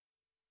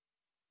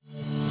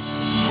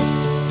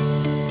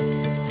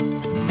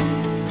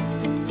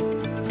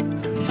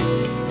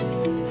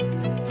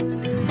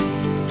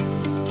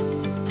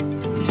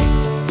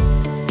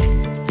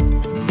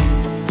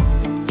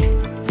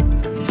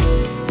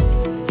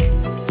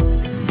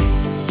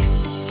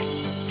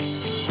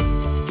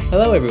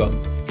Hello everyone,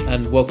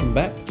 and welcome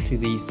back to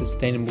the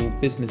Sustainable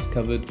Business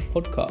Covered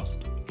podcast.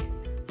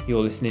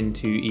 You're listening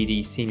to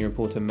ED Senior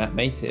Reporter Matt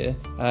Mace here,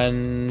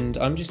 and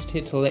I'm just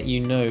here to let you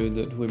know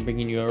that we're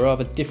bringing you a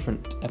rather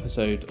different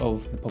episode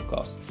of the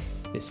podcast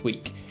this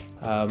week.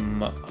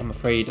 I'm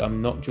afraid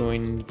I'm not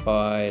joined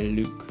by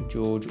Luke,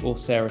 George or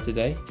Sarah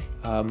today,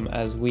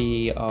 as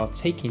we are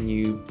taking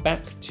you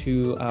back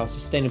to our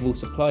Sustainable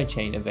Supply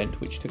Chain event,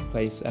 which took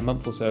place a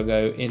month or so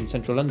ago in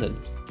central London.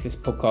 This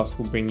podcast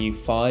will bring you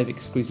 5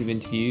 exclusive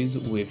interviews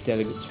with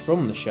delegates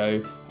from the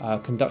show,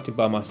 conducted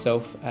by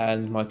myself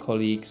and my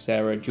colleague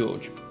Sarah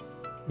George.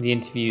 The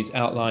interviews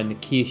outline the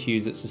key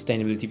issues that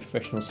sustainability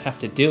professionals have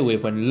to deal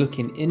with when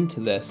looking into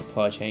their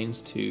supply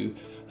chains to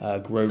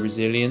grow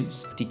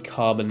resilience,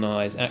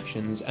 decarbonise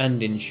actions,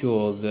 and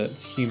ensure that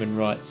human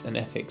rights and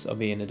ethics are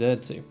being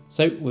adhered to.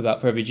 So,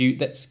 without further ado,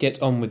 let's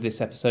get on with this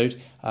episode.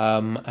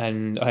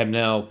 And I am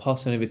now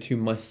passing over to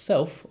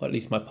myself, or at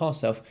least my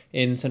past self,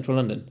 in central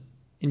London.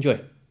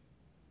 Enjoy.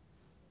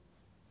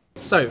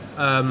 So,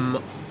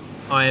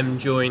 I am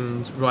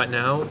joined right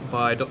now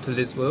by Dr.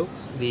 Liz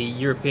Wilkes, the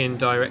European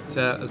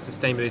Director of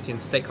Sustainability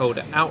and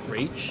Stakeholder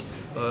Outreach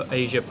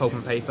Asia Pulp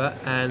and Paper,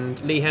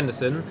 and Lee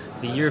Henderson,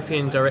 the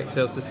European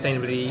Director of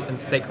Sustainability and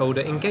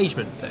Stakeholder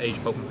Engagement at Asia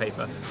Pulp and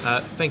Paper.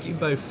 Thank you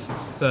both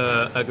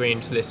for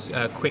agreeing to this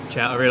quick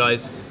chat. I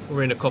realise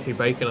we're in a coffee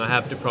break and I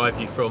have deprived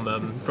you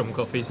from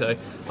coffee, so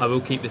I will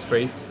keep this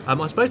brief.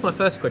 I suppose my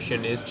first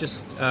question is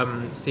just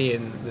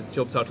seeing the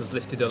job titles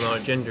listed on our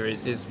agenda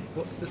is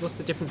what's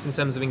the difference in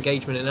terms of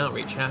engagement and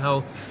outreach?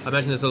 How I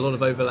imagine there's a lot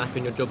of overlap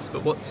in your jobs,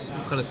 but what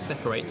kind of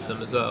separates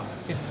them as well?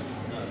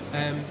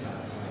 Yeah.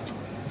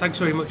 Thanks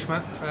very much,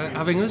 Matt, for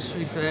having us.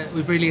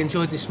 We've really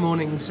enjoyed this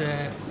morning's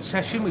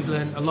session. We've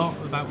learned a lot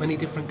about many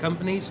different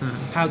companies,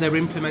 how they're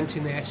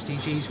implementing the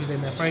SDGs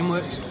within their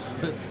frameworks,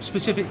 but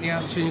specifically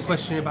answering your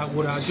question about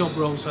what our job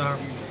roles are.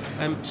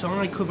 So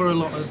I cover a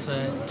lot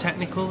of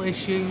technical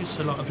issues,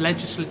 a lot of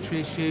legislatory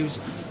issues,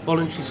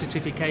 voluntary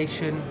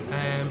certification,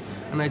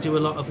 and I do a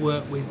lot of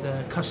work with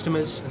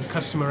customers and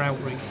customer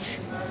outreach.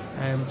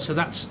 So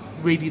that's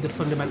really the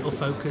fundamental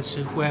focus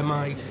of where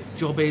my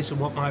job is and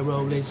what my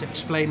role is,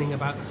 explaining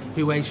about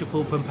who Asia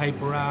Pulp and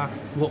Paper are,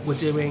 what we're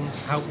doing,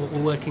 what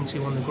we're working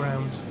to on the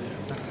ground,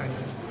 that kind of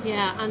thing.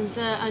 Yeah, and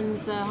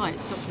hi,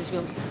 it's Dr. Liz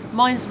Wilkes.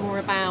 Mine's more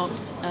about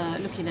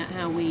looking at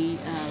how we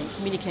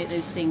communicate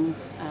those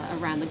things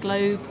around the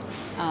globe,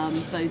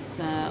 both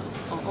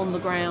on the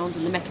ground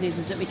and the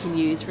mechanisms that we can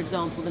use, for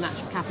example, the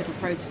Natural Capital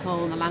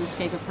Protocol and the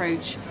landscape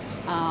approach,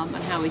 and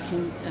how we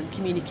can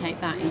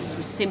communicate that in sort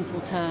of simple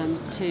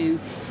terms to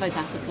both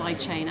our supply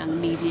chain and the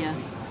media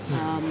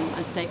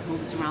and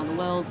stakeholders around the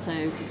world.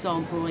 So, for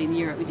example, in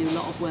Europe we do a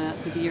lot of work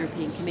with the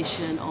European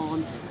Commission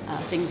on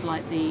things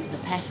like the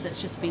PEF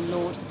that's just been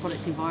launched, the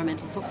Product's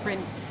Environmental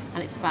Footprint,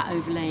 and it's about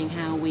overlaying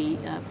how we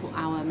put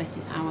our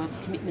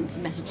commitments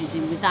and messages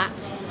in with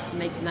that,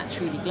 making that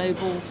truly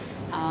global,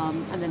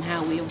 and then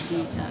how we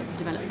obviously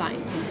develop that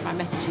in terms of our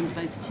messaging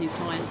both to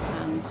clients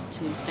and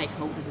to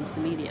stakeholders and to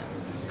the media.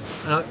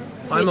 So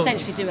we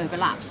essentially do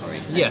overlap, so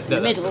in the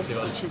middle,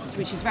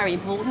 which is very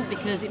important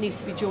because it needs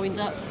to be joined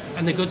up.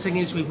 And the good thing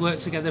is we've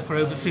worked together for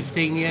over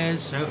 15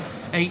 years, so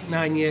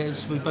 8-9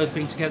 years we've both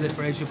been together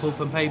for Asia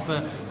Pulp and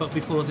Paper, but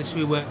before this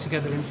we worked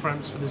together in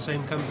France for the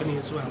same company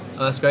as well.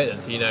 Oh, that's great then,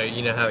 so you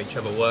know how each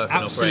other work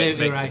and Absolutely operate,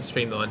 makes right. it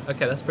streamlined.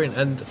 Okay, that's brilliant.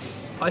 And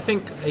I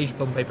think Asia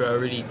Pulp and Paper are a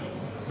really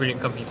brilliant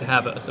company to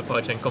have at a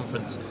supply chain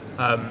conference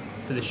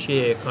for the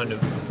sheer kind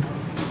of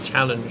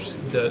challenge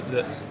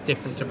that's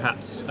different to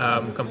perhaps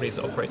companies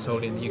that operate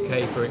solely in the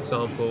UK, for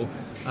example.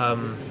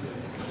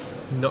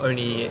 Not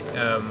only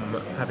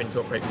having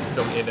to operate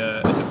predominantly in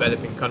a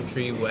developing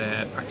country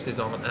where practices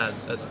aren't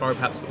as far,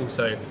 perhaps, but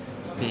also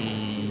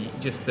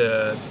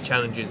the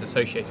challenges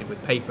associated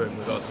with paper in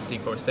regards to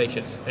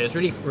deforestation. And it's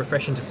really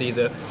refreshing to see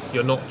that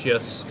you're not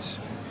just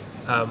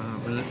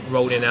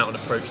rolling out an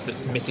approach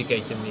that's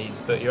mitigating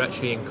these, but you're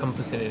actually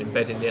encompassing and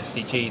embedding the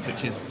SDGs,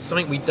 which is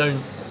something we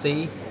don't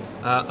see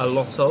a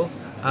lot of.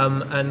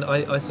 And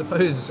I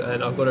suppose,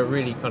 and I've got a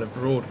really kind of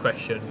broad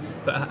question,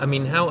 but I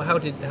mean, how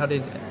did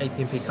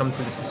APP come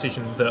to this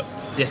decision that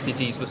the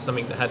SDGs was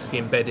something that had to be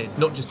embedded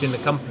not just in the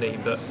company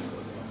but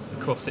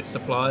across its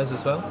suppliers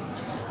as well?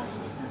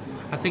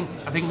 I think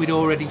we'd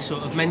already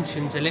sort of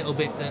mentioned a little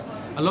bit that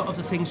a lot of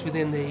the things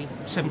within the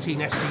 17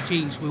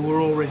 SDGs we were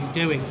already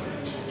doing.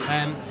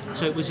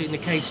 So it was in the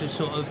case of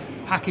sort of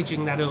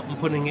packaging that up and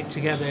putting it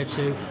together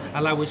to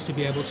allow us to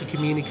be able to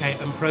communicate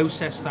and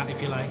process that,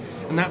 if you like.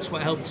 And that's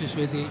what helped us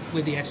with the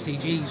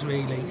SDGs,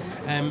 really.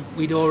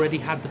 We'd already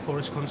had the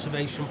forest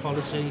conservation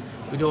policy,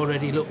 we'd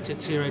already looked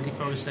at zero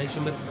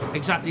deforestation, but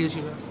exactly as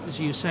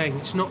you were saying,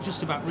 it's not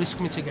just about risk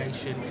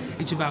mitigation,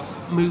 it's about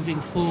moving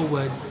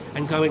forward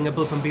and going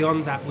above and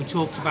beyond that. We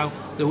talked about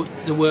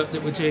the work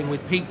that we're doing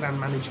with peatland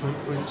management,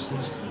 for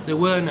instance. There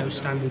were no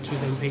standards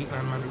within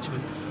peatland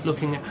management,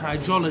 looking at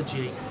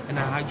hydrology and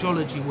how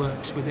hydrology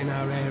works within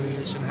our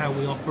areas and how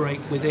we operate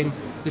within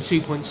the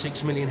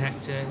 2.6 million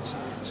hectares.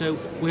 So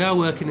we are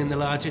working in the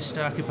largest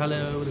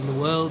archipelago in the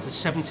world. There's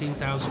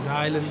 17,000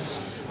 islands.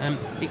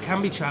 It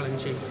can be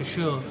challenging for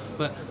sure,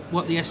 but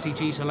what the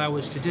SDGs allow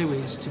us to do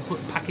is to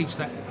package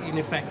that in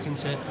effect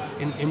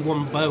in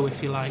one bow,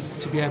 if you like,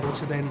 to be able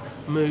to then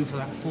move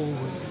that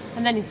forward.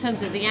 And then in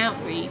terms of the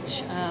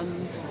outreach,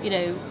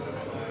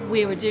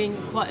 we were doing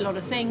quite a lot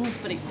of things,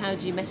 but it's how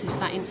do you message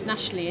that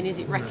internationally, and is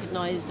it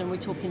recognised, and we're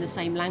talking the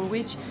same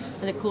language?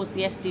 And of course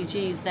the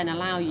SDGs then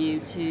allow you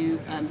to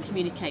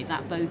communicate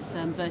that both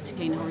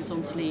vertically and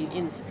horizontally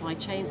in supply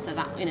chain, so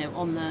that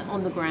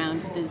on the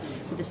ground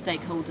with the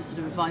stakeholder sort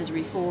of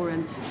advisory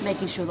forum,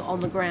 making sure that on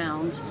the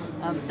ground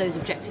those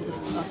objectives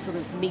are sort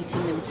of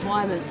meeting the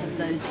requirements of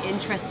those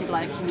interested,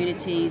 like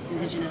communities,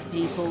 indigenous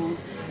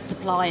peoples,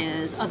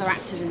 suppliers, other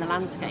actors in the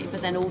landscape,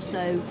 but then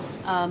also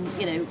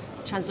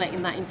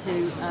translating that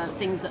into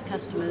things that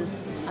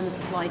customers and the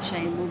supply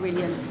chain will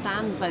really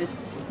understand, both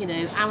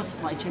our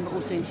supply chain but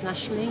also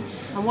internationally.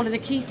 And one of the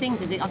key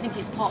things is I think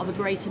it's part of a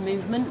greater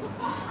movement.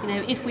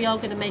 If we are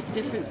going to make a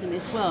difference in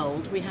this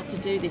world, we have to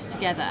do this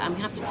together, and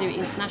we have to do it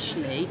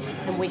internationally,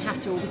 and we have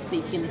to all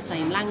speak in the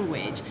same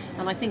language.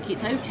 And I think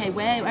it's okay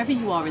wherever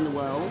you are in the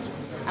world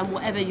and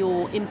whatever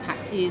your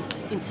impact is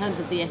in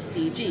terms of the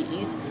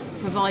SDGs,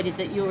 provided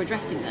that you're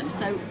addressing them.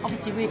 So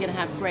obviously we're going to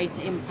have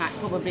greater impact,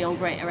 probably on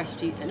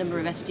a number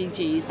of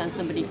SDGs than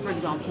somebody, for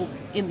example,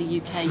 in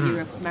the UK,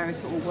 Europe, America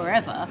or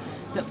wherever.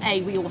 But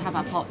A, we all have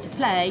our part to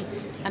play,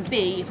 and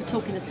B, if we're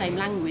talking the same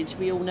language,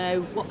 we all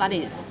know what that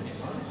is.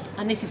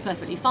 And this is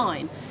perfectly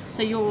fine.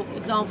 So your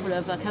example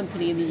of a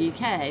company in the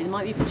UK, they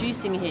might be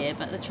producing here,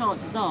 but the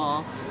chances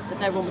are that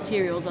their raw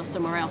materials are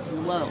somewhere else in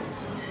the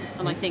world.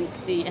 And I think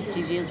the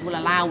SDGs will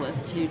allow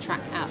us to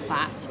track out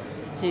that,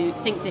 to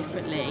think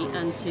differently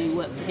and to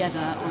work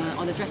together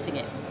on addressing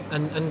it.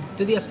 And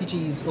do the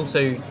SDGs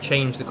also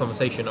change the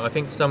conversation? I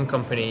think some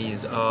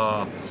companies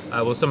are,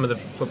 some of the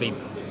probably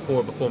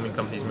poorer performing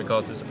companies in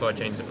regards to supply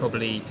chains are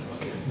probably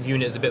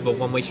viewing it as a bit of a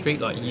one-way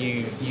street, like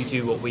you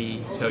do what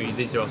we tell you,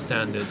 these are our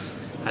standards,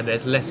 and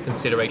there's less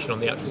consideration on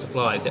the actual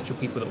suppliers, the actual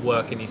people that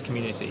work in these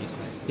communities.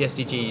 The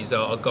SDGs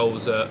are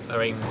goals are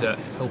aimed at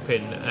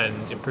helping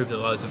and improving the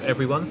lives of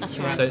everyone. That's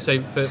right.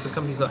 So for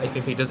companies like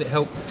APP, does it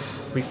help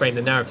reframe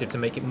the narrative to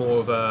make it more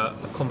of a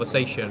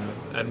conversation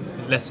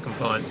and less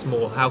compliance,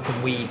 more how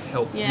can we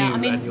help you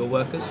and your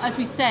workers? As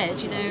we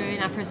said,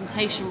 in our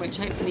presentation, which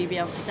hopefully you'll be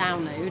able to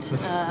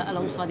download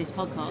alongside this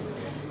podcast,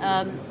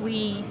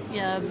 we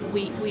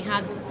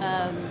had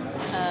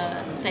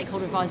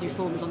stakeholder advisory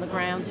forums on the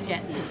ground to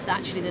get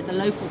the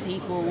local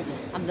people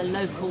and the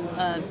local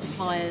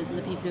suppliers and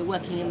the people who are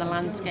working in the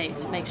landscape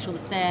to make sure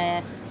that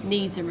their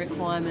needs and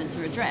requirements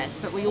are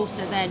addressed. But we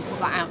also then put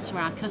that out to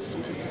our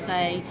customers to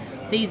say,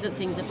 these are the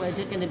things that we're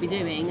going to be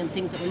doing and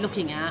things that we're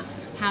looking at.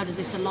 How does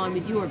this align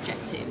with your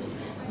objectives?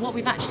 What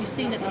we've actually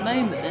seen at the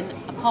moment,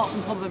 apart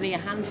from probably a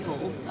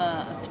handful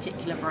of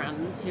particular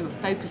brands who are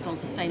focused on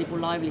sustainable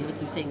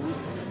livelihoods and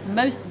things,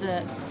 most of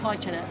the supply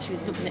chain actually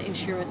is looking at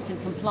insurance and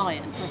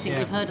compliance. I think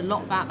we've heard a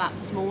lot about that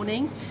this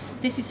morning.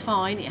 This is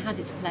fine, it has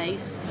its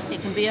place,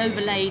 it can be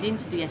overlaid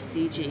into the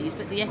SDGs,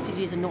 but the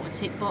SDGs are not a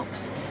tick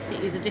box,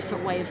 it is a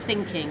different way of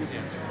thinking.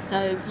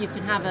 So you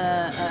can have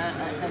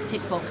a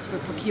tick box for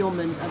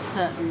procurement of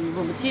certain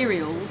raw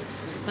materials,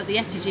 but the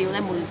SDG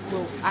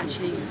will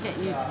actually get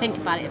you to think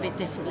about it a bit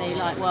differently,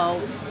 like,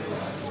 well,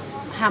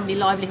 how many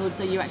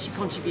livelihoods are you actually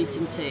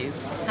contributing to?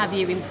 Have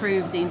you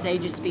improved the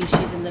endangered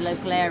species in the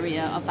local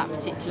area of that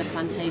particular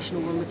plantation or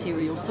raw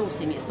material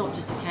sourcing? It's not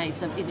just a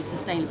case of, is it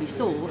sustainably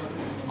sourced?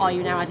 Are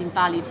you now adding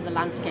value to the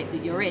landscape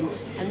that you're in?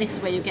 And this is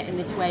where you're getting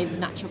this wave of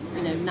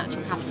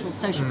natural capital,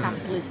 social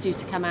capital is due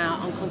to come out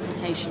on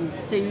consultation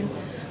soon.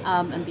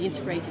 And be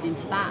integrated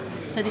into that.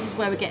 So this is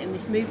where we're getting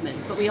this movement.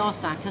 But we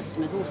asked our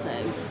customers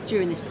also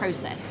during this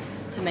process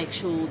to make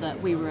sure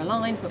that we were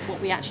aligned, but what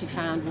we actually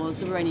found was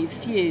there were only a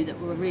few that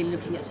were really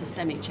looking at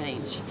systemic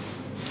change.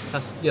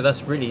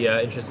 That's really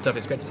interesting stuff.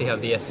 It's great to see how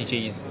the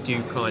SDGs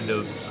do kind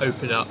of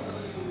open up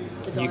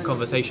new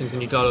conversations and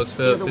new dialogues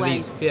for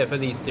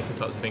these different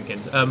types of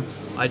thinking.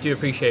 I do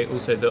appreciate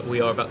also that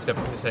we are about to go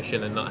back to the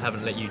session and I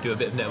haven't let you do a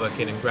bit of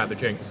networking and grab a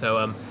drink.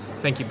 So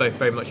thank you both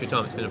very much for your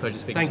time. It's been a pleasure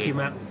speaking to you. Thank you,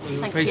 Matt.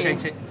 We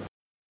appreciate it.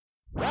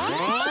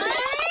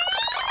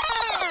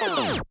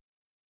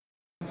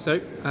 So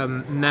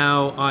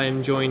now I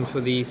am joined for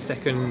the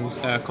second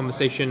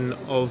conversation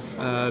of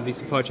the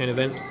supply chain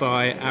event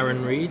by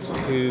Aaron Reed,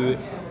 who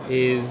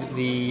is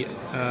the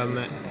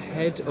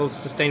head of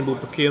sustainable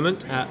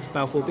procurement at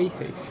Balfour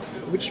Beatty,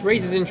 which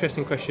raises an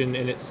interesting question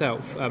in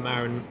itself,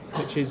 Aaron,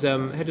 which is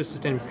head of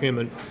sustainable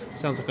procurement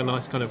sounds like a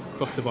nice kind of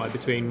cross divide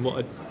between what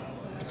are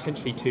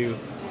potentially two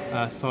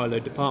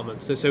siloed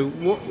departments. So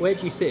where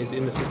do you sit? Is it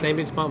in the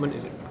sustainability department,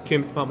 is it the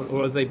procurement department,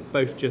 or are they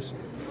both just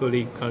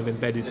fully kind of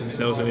embedded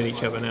themselves within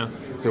each other now?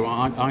 So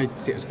I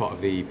sit as part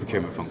of the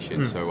procurement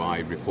function, so I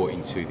report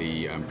into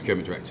the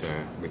procurement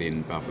director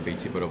within Balfour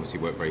Beatty, but obviously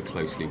work very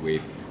closely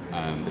with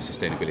the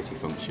sustainability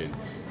function,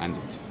 and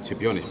to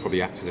be honest,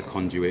 probably act as a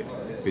conduit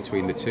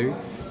between the two.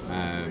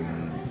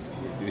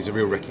 There's a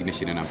real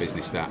recognition in our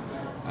business that,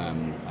 I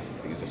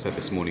think as I said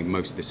this morning,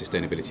 most of the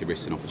sustainability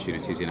risks and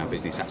opportunities in our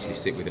business actually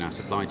sit within our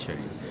supply chain.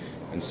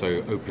 And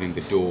so opening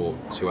the door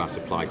to our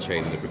supply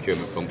chain and the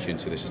procurement function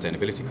to the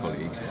sustainability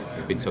colleagues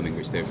has been something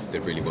which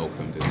they've really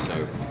welcomed. And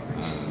so,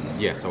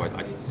 so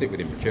I sit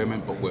within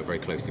procurement, but work very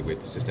closely with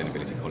the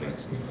sustainability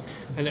colleagues.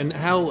 And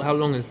how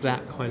long has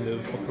that kind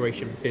of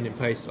operation been in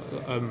place?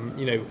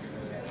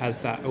 Has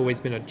that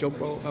always been a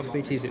job role at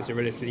BT? Is it a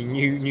relatively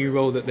new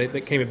role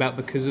that came about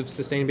because of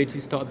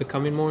sustainability started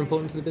becoming more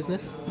important to the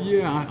business?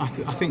 Yeah,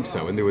 I think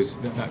so. And there was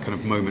that kind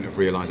of moment of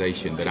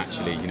realisation that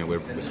actually,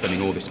 we're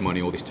spending all this money,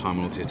 all this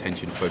time, all this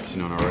attention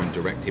focusing on our own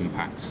direct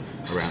impacts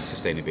around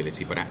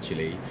sustainability, but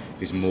actually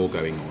there's more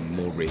going on,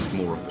 more risk,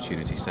 more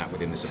opportunity sat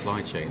within the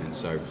supply chain. And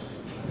so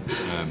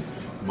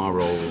my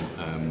role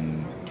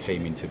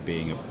came into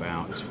being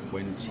about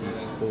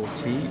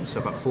 2014, so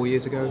about 4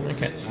 years ago.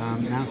 Okay.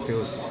 Now it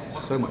feels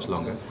so much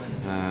longer.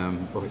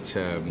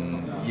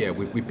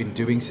 We've been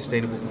doing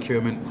sustainable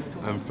procurement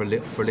for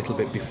a little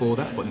bit before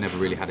that, but never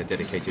really had a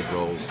dedicated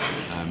role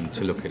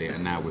to look at it.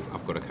 And now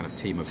I've got a kind of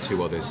team of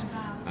 2 others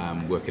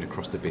working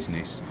across the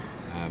business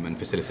and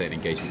facilitating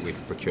engagement with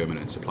procurement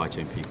and supply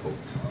chain people.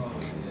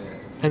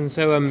 And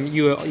so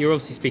you're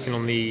obviously speaking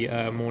on the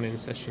morning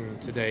session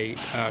today,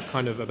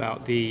 kind of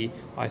about the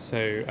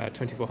ISO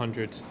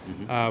 2400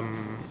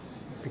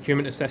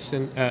 procurement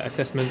assessment.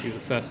 You're the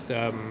first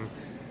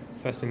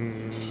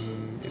in,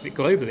 is it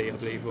globally, I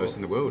believe? First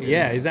in the world.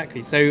 Yeah,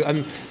 exactly. So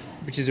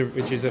which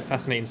is a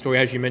fascinating story.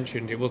 As you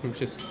mentioned, it wasn't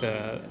just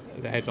the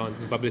headlines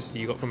and the publicity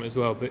you got from it as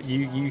well, but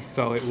you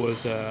felt it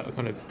was a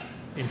kind of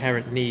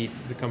inherent need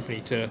for the company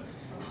to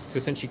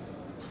essentially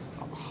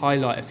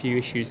highlight a few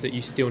issues that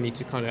you still need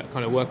to kind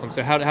of work on.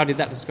 So how did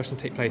that discussion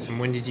take place, and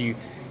when did you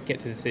get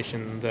to the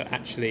decision that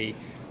actually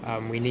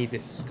we need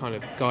this kind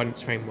of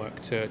guidance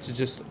framework to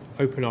just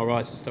open our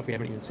eyes to stuff we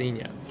haven't even seen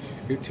yet?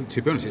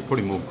 To be honest, it's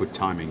probably more good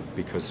timing,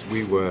 because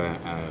we were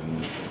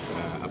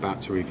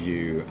about to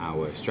review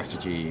our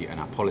strategy and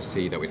our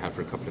policy that we'd had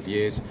for a couple of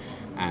years,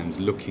 and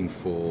looking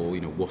for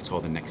what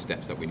are the next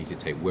steps that we need to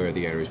take, where are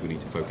the areas we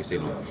need to focus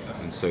in on.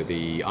 And so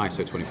the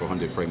ISO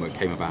 2400 framework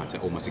came about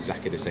at almost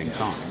exactly the same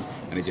time,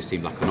 and it just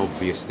seemed like an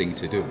obvious thing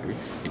to do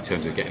in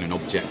terms of getting an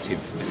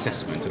objective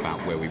assessment about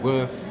where we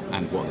were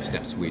and what the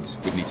steps we'd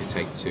need to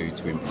take to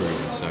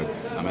improve. And so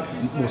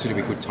more to do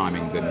with good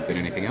timing than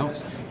anything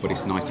else, but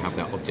it's nice to have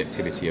that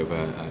objectivity of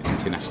an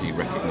internationally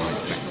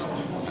recognised best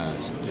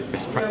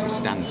practice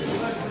standard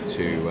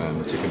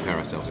to compare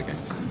ourselves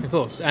against. Of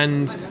course.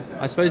 And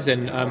I suppose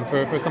then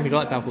for a company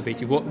like Balfour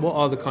Beatty, what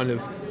are the kind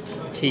of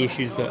key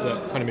issues that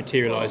kind of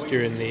materialised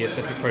during the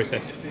assessment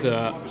process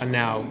that are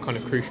now kind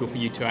of crucial for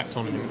you to act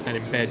on and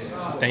embed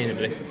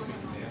sustainably?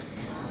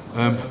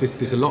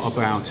 There's a lot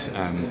about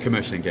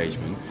commercial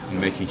engagement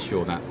and making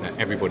sure that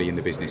everybody in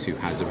the business who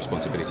has a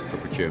responsibility for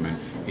procurement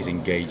is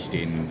engaged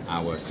in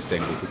our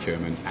sustainable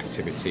procurement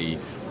activity,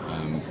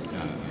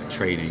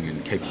 training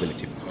and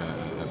capability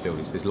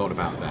building. So there's a lot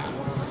about that.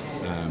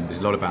 There's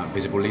a lot about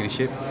visible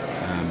leadership.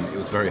 It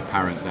was very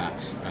apparent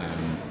that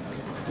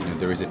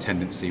there is a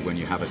tendency when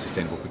you have a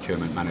sustainable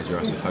procurement manager,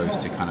 I suppose,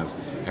 to kind of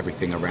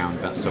everything around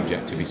that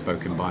subject to be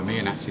spoken by me,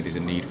 and actually there's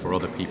a need for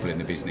other people in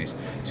the business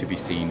to be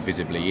seen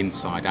visibly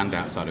inside and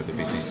outside of the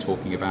business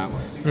talking about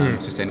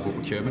sustainable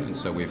procurement. And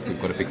so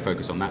we've got a big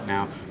focus on that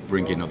now,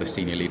 bringing other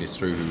senior leaders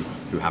through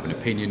who have an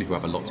opinion, who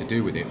have a lot to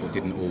do with it, but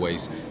didn't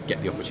always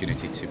get the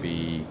opportunity to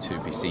be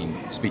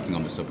seen speaking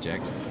on the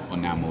subject, are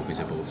now more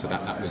visible. So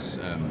that was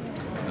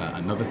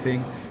another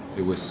thing.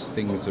 There was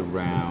things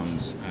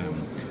around,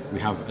 we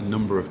have a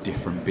number of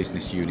different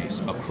business units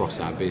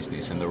across our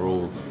business, and they're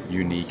all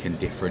unique and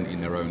different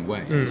in their own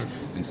ways.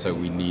 And so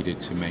we needed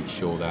to make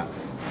sure that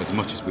as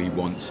much as we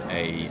want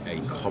a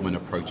common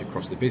approach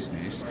across the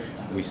business,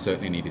 we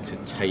certainly needed to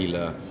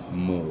tailor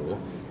more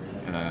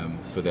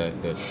for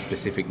the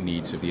specific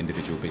needs of the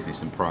individual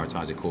business and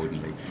prioritise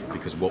accordingly,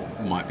 because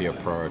what might be a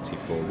priority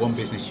for one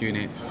business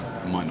unit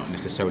might not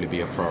necessarily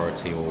be a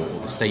priority or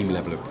the same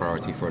level of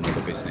priority for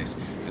another business.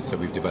 And so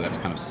we've developed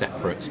kind of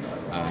separate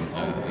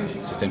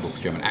sustainable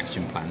procurement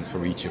action plans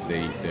for each of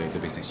the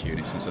business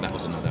units, and so that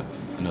was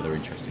another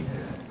interesting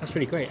thing. That's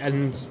really great,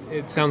 and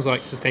it sounds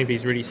like sustainability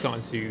is really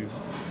starting to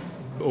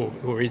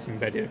or is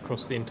embedded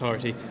across the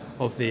entirety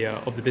of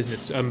the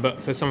business. But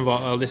for some of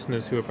our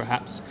listeners who are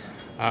perhaps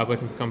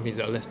working for companies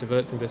that are less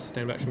developed in their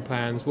sustainable action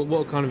plans,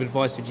 what kind of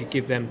advice would you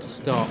give them to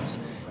start?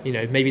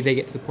 Maybe they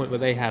get to the point where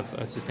they have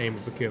a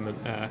sustainable procurement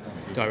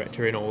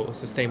director in, or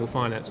sustainable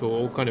finance,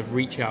 or kind of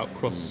reach out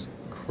cross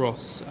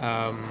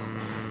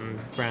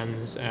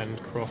brands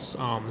and cross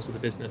arms of the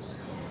business.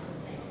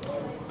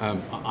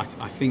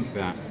 I think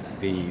that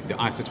the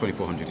ISO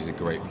 2400 is a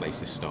great place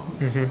to start,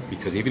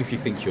 because even if you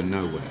think you're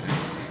nowhere,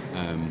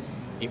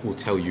 it will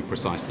tell you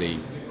precisely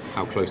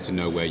how close to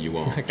nowhere you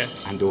are,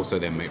 and also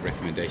then make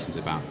recommendations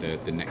about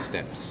the next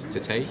steps to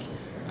take.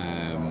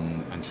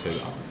 And so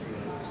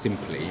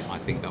simply, I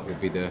think that will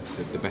be the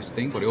best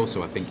thing. But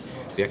also, I think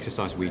the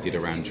exercise we did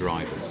around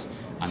drivers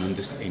and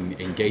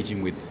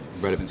engaging with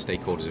relevant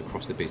stakeholders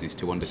across the business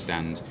to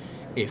understand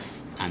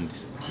if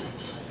and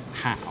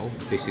how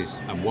this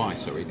is and why,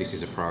 this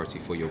is a priority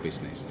for your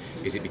business.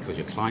 Is it because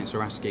your clients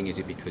are asking? Is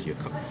it because your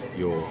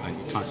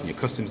clients and your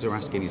customers are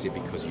asking? Is it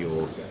because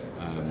your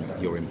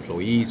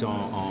employees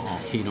are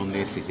keen on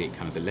this? Is it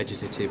kind of the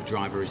legislative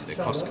driver? Is it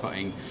the cost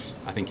cutting?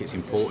 I think it's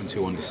important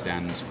to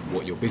understand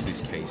what your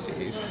business case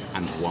is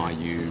and why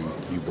you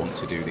want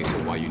to do this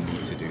or why you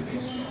need to do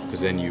this,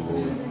 because then you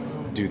will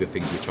do the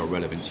things which are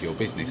relevant to your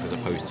business, as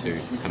opposed to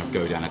kind of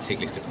go down a tick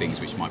list of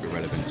things which might be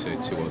relevant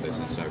to others.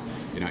 And so,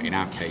 in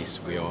our case,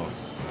 we are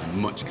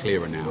much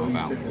clearer now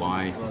about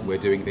why we're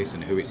doing this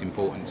and who it's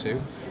important to,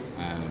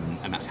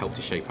 and that's helped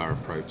to shape our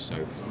approach. So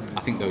I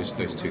think those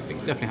two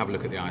things, definitely have a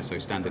look at the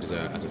ISO standard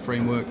as a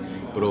framework,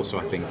 but also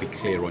I think be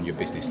clear on your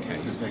business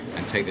case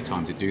and take the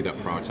time to do that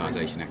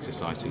prioritisation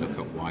exercise to look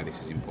at why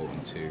this is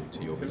important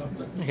to your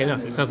business. Okay,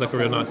 nice. It sounds like a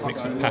real nice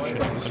mix of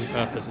passion and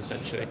purpose,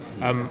 essentially.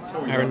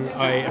 Aaron,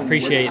 I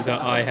appreciate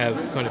that I have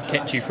kind of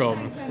kept you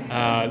from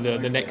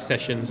the next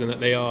sessions and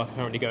that they are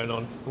currently going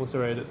on.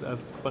 Also, that a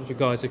bunch of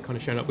guys have kind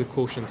of shown up with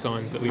caution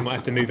signs that we might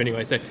have to move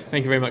anyway. So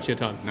thank you very much for your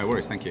time. No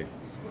worries, thank you.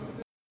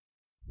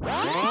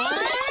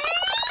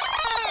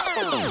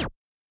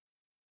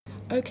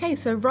 Okay,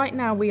 so right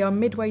now we are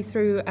midway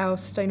through our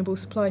Sustainable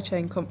Supply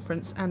Chain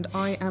Conference, and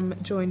I am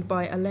joined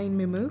by Alain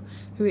Mimou,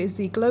 who is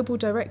the Global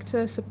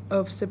Director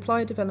of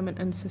Supply Development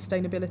and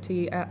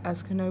Sustainability at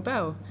Asco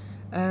Nobel.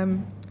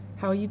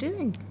 How are you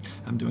doing?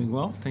 I'm doing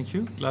well, thank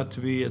you. Glad to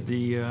be at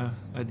the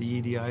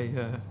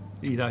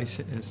EDI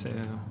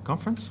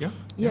conference.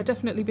 Yeah,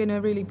 definitely been a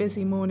really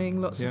busy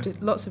morning. Lots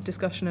of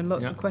discussion and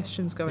lots of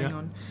questions going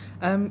on.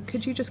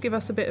 Could you just give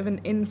us a bit of an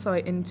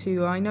insight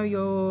into? I know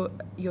your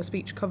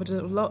speech covered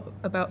a lot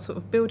about sort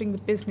of building the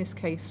business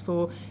case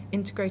for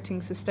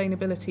integrating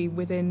sustainability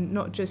within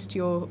not just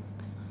your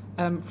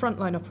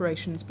frontline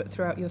operations, but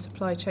throughout your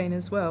supply chain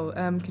as well.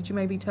 Could you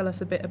maybe tell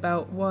us a bit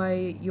about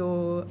why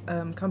your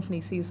company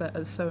sees that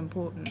as so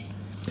important?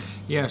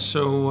 Yeah,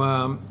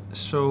 so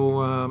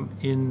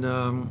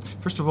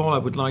first of all, I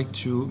would like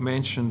to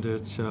mention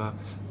that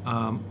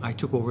I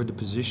took over the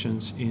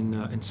positions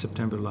in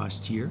September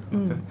last year.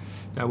 Okay,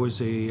 that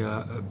was a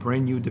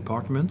brand new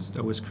department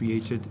that was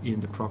created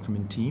in the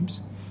procurement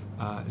teams,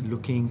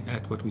 looking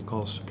at what we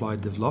call supply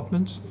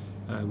development.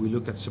 We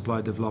look at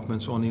supply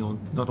developments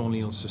not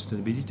only on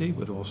sustainability,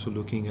 but also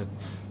looking at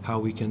how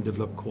we can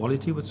develop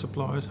quality with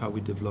suppliers, how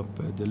we develop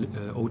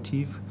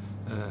OTIF,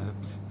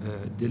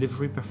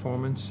 delivery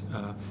performance,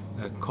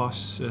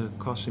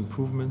 cost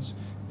improvements,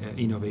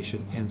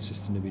 innovation, and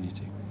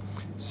sustainability.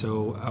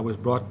 So I was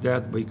brought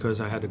that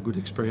because I had a good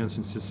experience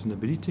in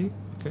sustainability.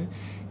 Okay,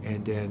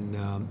 and then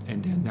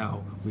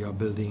now we are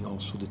building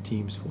also the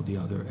teams for the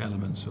other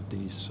elements of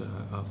this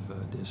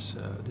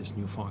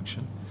new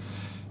function.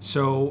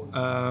 So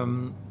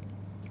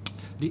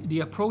the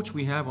approach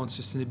we have on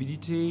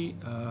sustainability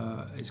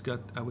has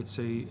got, I would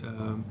say,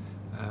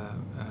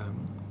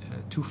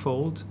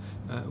 twofold.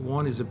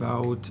 One is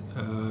about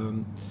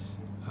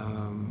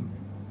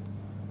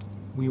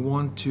we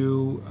want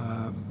to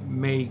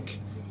make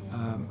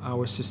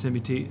our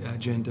sustainability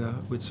agenda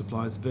with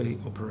suppliers very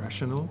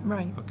operational.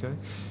 Right. Okay.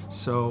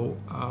 So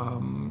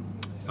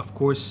of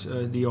course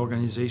the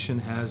organization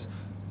has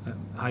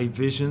high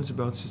visions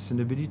about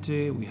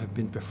sustainability. We have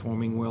been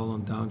performing well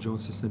on Dow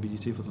Jones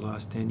Sustainability for the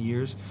last 10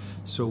 years.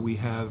 So we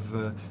have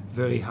a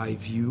very high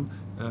view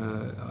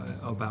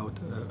about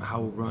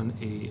how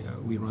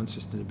we run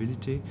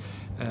sustainability.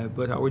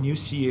 But our new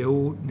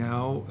CEO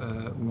now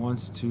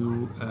wants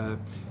to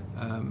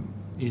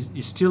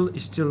is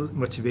still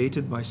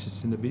motivated by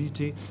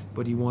sustainability,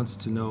 but he wants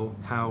to know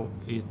how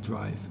it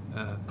drives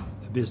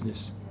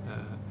business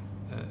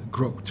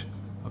growth.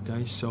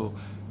 Okay, so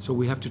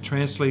we have to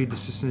translate the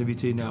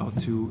sustainability now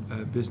to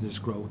business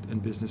growth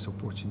and business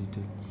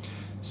opportunity.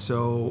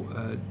 So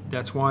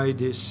that's why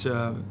these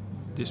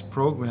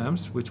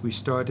programs, which we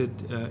started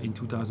in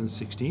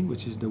 2016,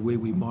 which is the way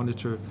we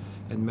monitor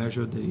and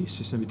measure the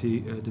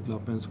sustainability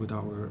developments with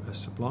our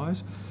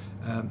suppliers,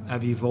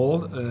 have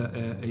evolved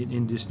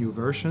in these new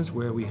versions,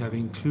 where we have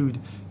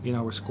included in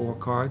our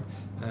scorecard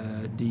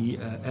the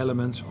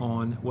elements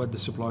on what the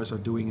suppliers are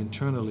doing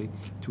internally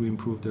to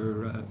improve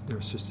their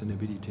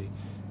sustainability.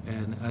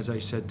 And as I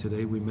said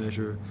today, we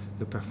measure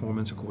the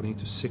performance according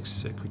to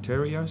 6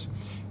 criteria.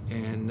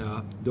 And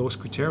those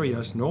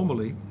criteria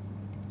normally,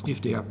 if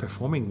they are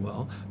performing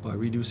well by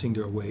reducing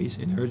their waste,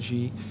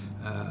 energy,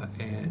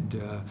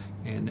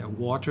 and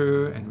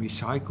water and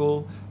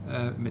recycle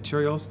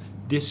materials,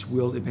 this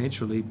will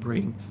eventually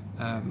bring,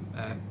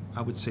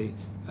 I would say,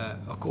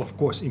 of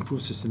course,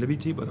 improve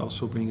sustainability, but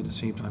also bring at the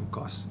same time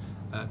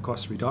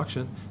cost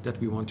reduction that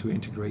we want to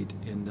integrate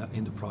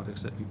in the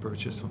products that we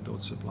purchase from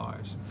those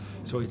suppliers.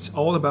 So it's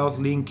all about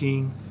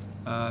linking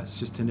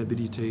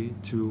sustainability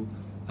to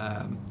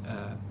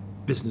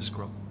business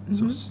growth.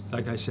 Mm-hmm. So,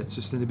 like I said,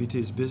 sustainability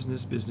is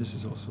business. Business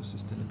is also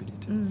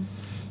sustainability.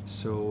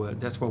 So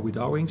that's what we're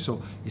doing.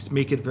 So it's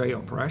make it very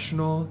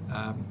operational.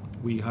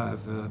 We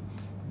have,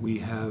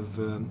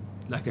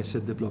 like I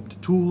said, developed the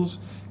tools.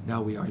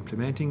 Now we are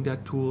implementing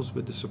that tools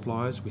with the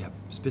suppliers. We have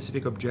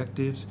specific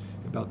objectives.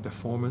 about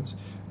performance.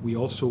 We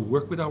also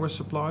work with our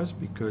suppliers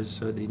because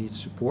they need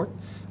support,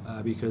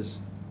 because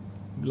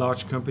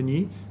large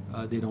company,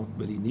 they don't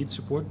really need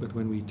support, but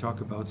when we talk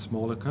about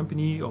smaller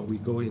company, or we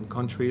go in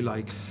country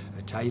like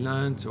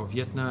Thailand or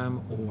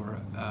Vietnam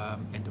or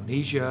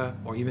Indonesia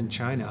or even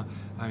China,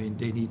 I mean,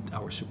 they need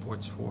our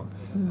supports for,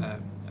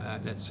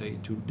 let's say,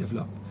 to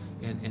develop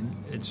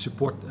and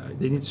support.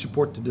 They need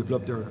support to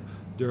develop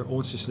their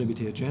own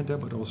sustainability agenda,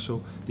 but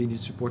also they need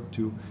support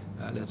to,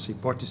 let's say,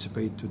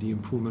 participate to the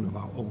improvement of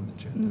our own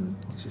agenda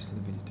on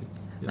sustainability.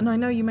 Yeah. And I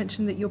know you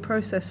mentioned that your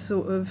process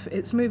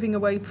it's moving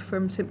away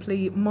from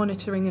simply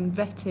monitoring and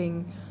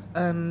vetting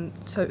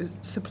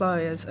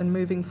suppliers and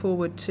moving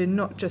forward to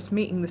not just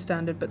meeting the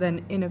standard but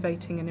then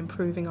innovating and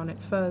improving on it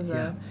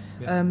further.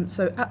 Yeah.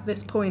 So at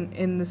this point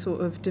in the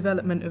sort of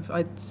development of,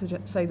 I'd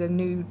say, the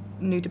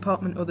new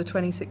department or the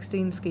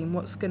 2016 scheme,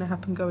 what's going to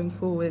happen going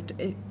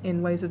forward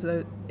in ways of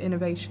the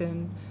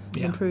innovation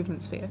and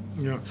improvement sphere?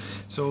 Yeah.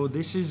 So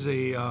this is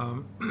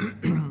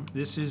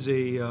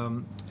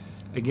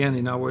again,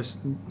 in our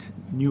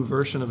new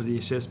version of the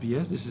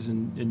SSBS, this is a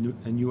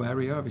new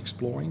area of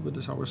exploring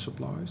with our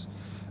suppliers.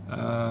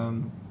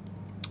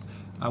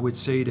 I would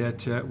say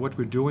that what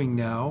we're doing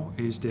now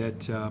is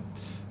that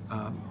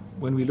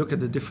when we look at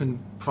the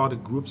different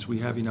product groups we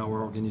have in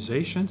our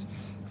organizations,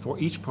 for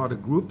each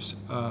product groups,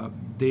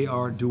 they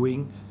are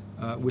doing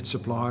with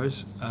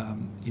suppliers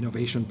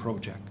innovation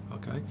project.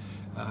 Okay,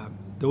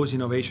 those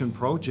innovation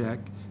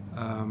projects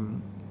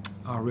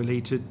are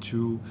related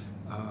to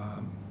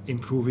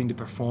improving the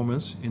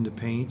performance in the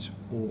paint,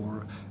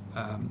 or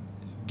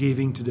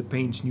giving to the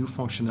paints new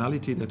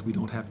functionality that we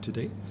don't have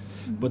today.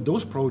 Mm-hmm. But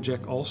those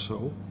projects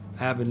also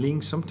have a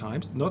link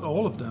sometimes, not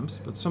all of them,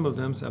 but some of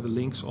them have a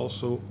links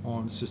also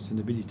on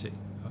sustainability.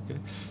 Okay,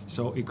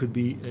 so it could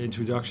be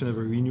introduction of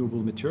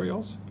renewable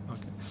materials.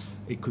 Okay,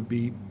 it could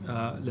be,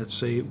 let's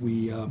say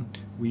we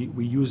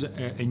use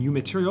a new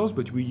materials,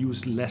 but we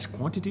use less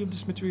quantity of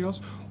this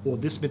materials, or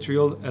this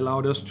material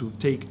allowed us to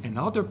take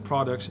another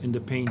products in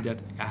the paint that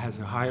has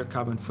a higher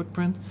carbon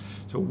footprint.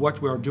 So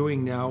what we are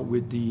doing now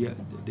with the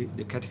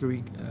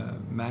category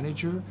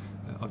manager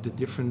of the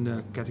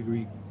different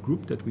category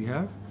group that we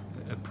have,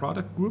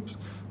 product groups,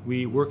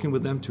 we working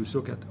with them to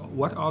look at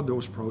what are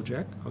those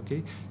projects,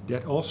 okay,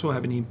 that also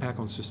have an impact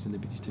on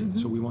sustainability. Mm-hmm.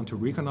 So we want to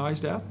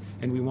recognize that,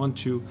 and we want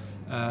to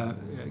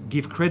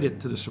give credit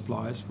to the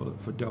suppliers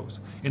for those.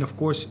 And of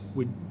course,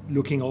 we're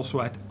looking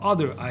also at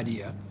other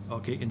idea,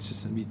 okay, in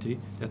sustainability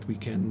that we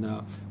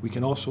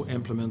can also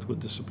implement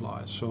with the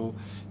suppliers. So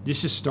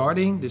this is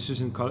starting. This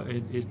is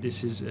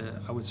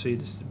I would say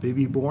this is the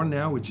baby born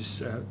now, which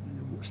is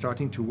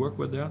starting to work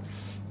with that,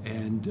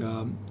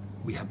 and.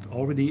 We have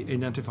already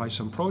identified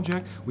some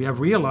projects. We have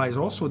realized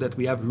also that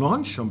we have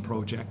launched some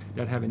projects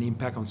that have an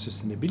impact on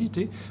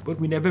sustainability, but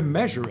we never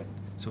measure it.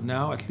 So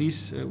now at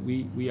least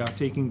we are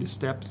taking the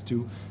steps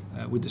to,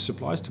 with the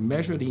suppliers, to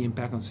measure the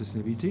impact on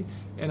sustainability.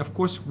 And of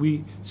course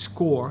we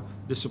score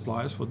the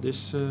suppliers for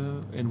this,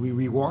 and we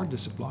reward the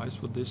suppliers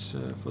for this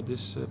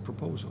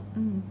proposal.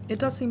 Mm. It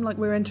does seem like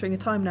we're entering a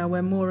time now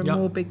where more and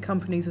more big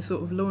companies are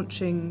sort of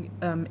launching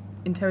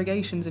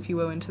interrogations, if you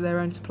will, into their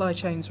own supply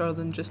chains rather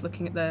than just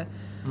looking at their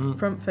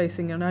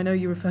front-facing. And I know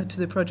you referred to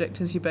the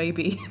project as your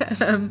baby,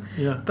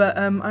 but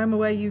I'm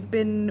aware you've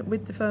been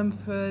with the firm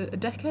for a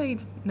decade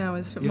now,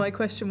 as my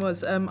question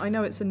was. I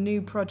know it's a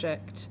new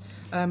project,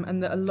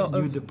 and that a lot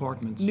of new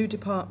department,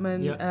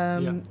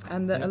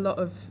 and that a lot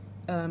of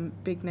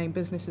big name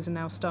businesses are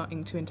now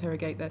starting to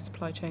interrogate their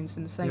supply chains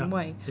in the same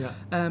way. Yeah.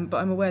 But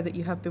I'm aware that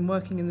you have been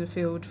working in the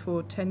field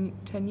for 10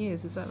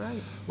 years, is that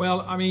right?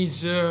 Well, I mean,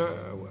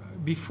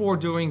 before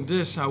doing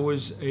this, I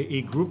was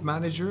a group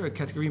manager, a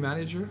category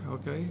manager,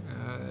 okay,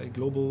 a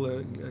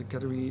global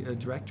category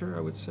director,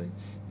 I would say.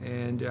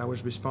 And I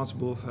was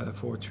responsible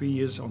for 3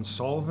 years on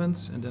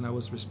solvents, and then I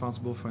was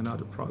responsible for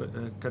another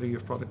category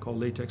of product called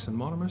latex and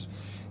monomers.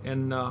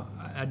 And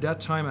at that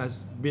time,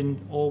 has been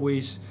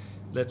always,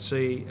 let's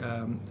say,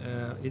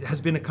 it has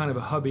been a kind of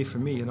a hobby for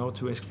me,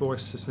 to explore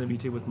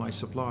sustainability with my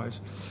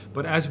suppliers.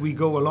 But as we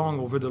go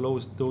along over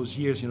those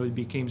years, it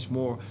becomes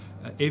more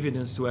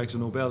evidence to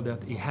AkzoNobel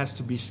that it has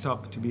to be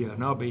stopped to be a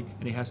hobby,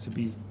 and it has to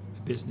be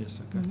a business.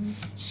 Okay,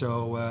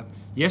 so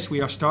yes,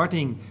 we are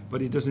starting,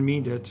 but it doesn't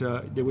mean that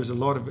there was a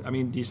lot of. I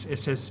mean, this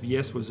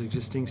SSBS was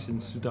existing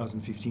since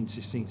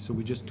 2015-16, so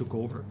we just took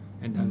over,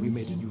 and then we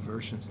made a new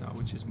versions now,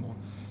 which is more.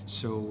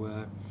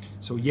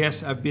 So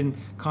yes, I've been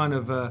kind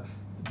of.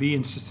 Be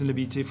in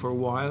sustainability for a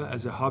while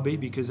as a hobby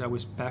because I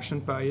was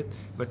passionate by it,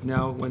 but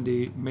now when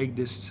they make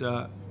this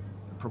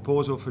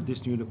proposal for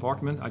this new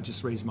department, I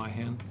just raised my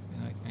hand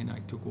and I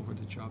took over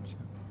the jobs.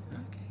 Yeah.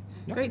 Okay.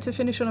 Yep. Great to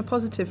finish on a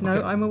positive note.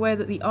 Okay. I'm aware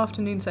that the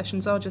afternoon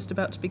sessions are just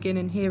about to begin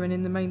in here and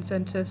in the main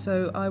centre,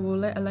 so I will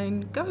let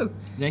Elaine go.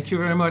 Thank you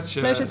very much,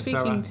 Pleasure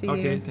speaking Sarah.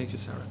 to you. Okay, thank you,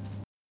 Sarah.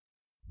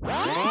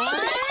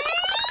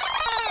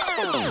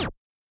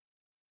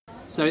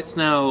 So it's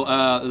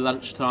now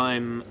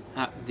lunchtime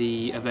at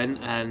the event,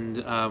 and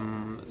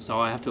so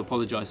I have to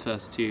apologise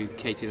first to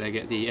Katie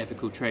Leggett, the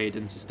Ethical Trade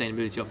and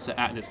Sustainability Officer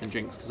at Nuts and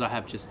Drinks, because I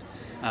have just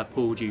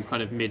pulled you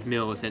kind of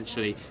mid-meal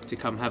essentially to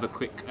come have a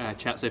quick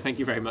chat. So thank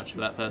you very much for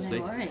that, firstly.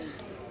 No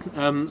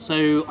worries.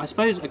 So I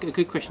suppose a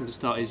good question to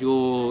start is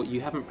you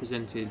haven't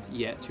presented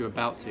yet, you're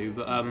about to,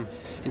 but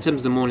in terms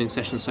of the morning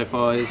session so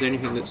far, is there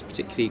anything that's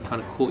particularly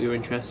kind of caught your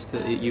interest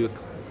that you were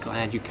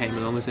glad you came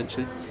along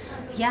essentially?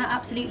 Yeah,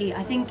 absolutely.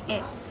 I think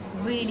it's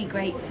really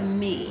great for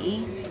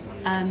me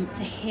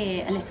to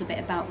hear a little bit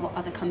about what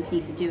other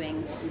companies are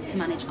doing to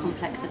manage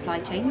complex supply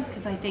chains,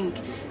 because I think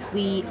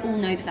we all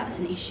know that that's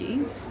an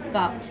issue,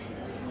 but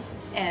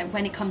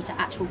when it comes to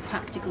actual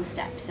practical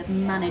steps of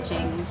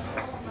managing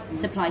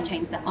supply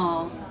chains that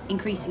are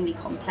increasingly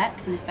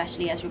complex, and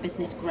especially as your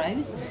business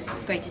grows,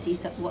 it's great to see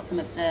what some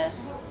of the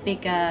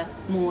bigger,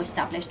 more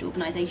established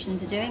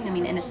organisations are doing. I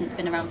mean, Innocent's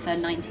been around for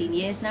 19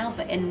 years now,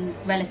 but in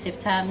relative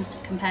terms,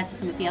 compared to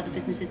some of the other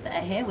businesses that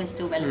are here, we're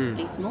still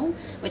relatively small,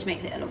 which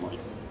makes it a lot more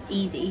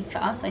easy for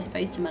us, I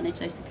suppose, to manage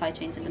those supply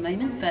chains at the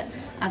moment. But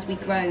as we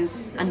grow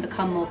and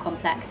become more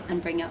complex and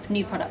bring up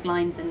new product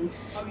lines and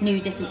new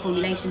different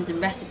formulations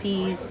and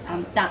recipes,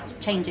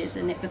 that changes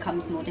and it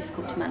becomes more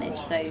difficult to manage.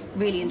 So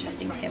really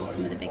interesting to hear what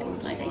some of the bigger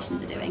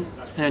organisations are doing.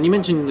 And you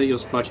mentioned that your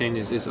supply chain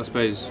is I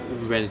suppose,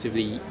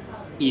 relatively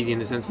easy in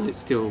the sense that it's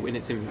still in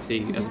its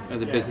infancy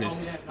as a business,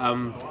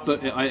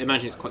 but I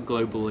imagine it's quite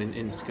global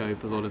in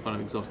scope. A lot of kind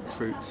of exotic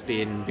fruits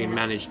being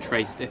managed,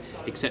 traced,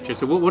 etc.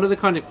 So what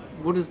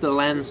does the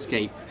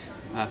landscape,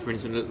 for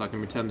instance, look like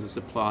in terms of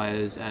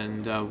suppliers,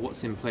 and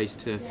what's in place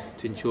to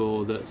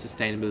ensure that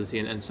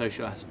sustainability and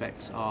social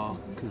aspects are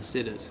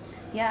considered?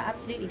 Yeah,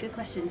 absolutely. Good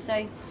question.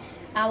 So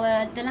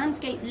the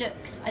landscape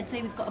looks, I'd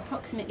say we've got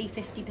approximately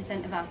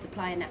 50% of our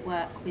supplier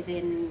network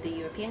within the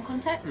European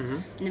context,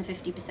 and then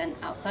 50%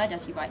 outside,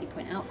 as you rightly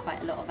point out.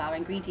 Quite a lot of our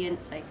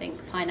ingredients, so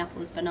think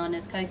pineapples,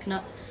 bananas,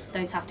 coconuts,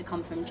 those have to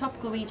come from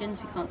tropical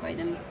regions. We can't grow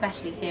them,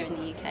 especially here in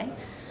the UK.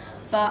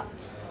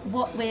 But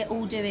what we're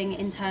all doing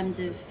in terms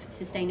of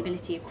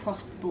sustainability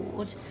across the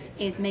board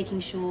is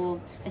making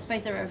sure, I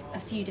suppose there are a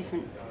few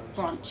different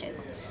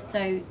branches.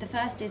 So the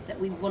first is that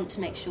we want to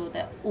make sure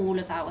that all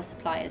of our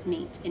suppliers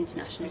meet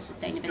international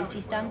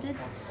sustainability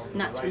standards,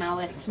 and that's from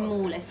our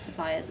smallest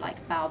suppliers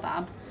like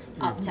Baobab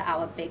up to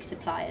our big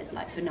suppliers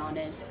like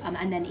Bananas,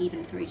 and then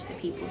even through to the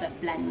people that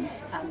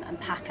blend and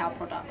pack our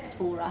products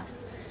for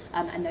us,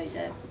 and those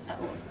are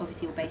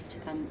obviously all based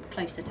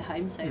closer to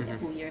home, so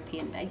all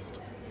European based.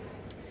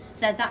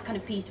 So there's that kind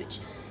of piece which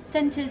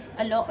centres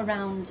a lot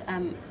around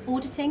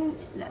auditing.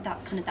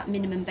 That's kind of that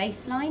minimum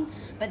baseline,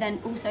 but then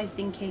also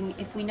thinking,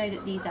 if we know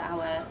that these are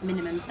our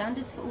minimum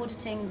standards for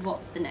auditing,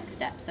 what's the next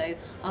step? So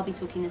I'll be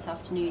talking this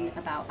afternoon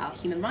about our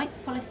human rights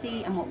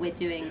policy and what we're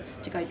doing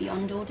to go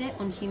beyond audit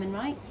on human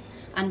rights,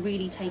 and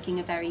really taking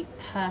a very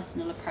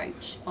personal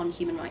approach on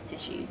human rights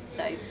issues.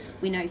 So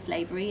we know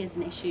slavery is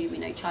an issue, we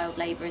know child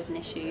labour is an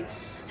issue.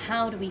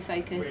 How do we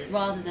focus,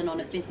 rather than on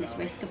a business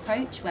risk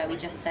approach where we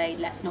just say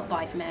let's not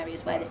buy from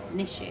areas where this is an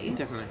issue,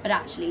 but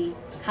actually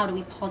how do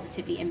we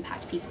positively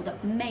impact people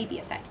that may be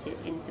affected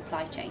in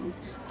supply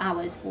chains,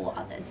 ours or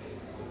others?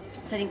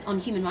 So I think on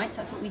human rights,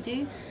 that's what we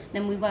do.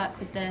 Then we work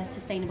with the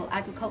Sustainable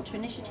Agriculture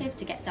Initiative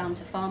to get down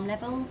to farm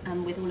level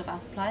with all of our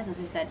suppliers. As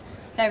I said,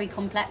 very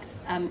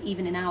complex,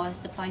 even in our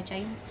supply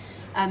chains.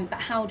 But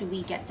how do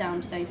we get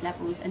down to those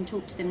levels and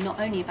talk to them not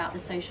only about the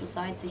social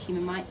side, so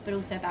human rights, but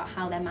also about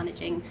how they're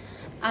managing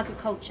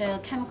agriculture,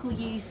 chemical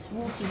use,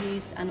 water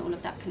use, and all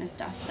of that kind of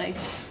stuff. So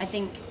I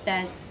think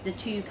there's the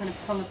two kind of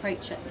prong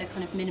approach at the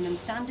kind of minimum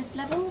standards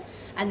level,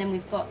 and then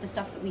we've got the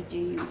stuff that we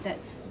do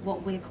that's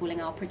what we're calling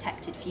our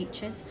protected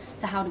futures.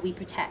 So how do we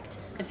protect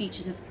the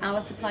futures of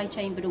our supply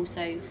chain, but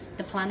also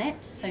the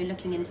planet? So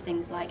looking into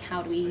things like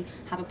how do we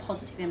have a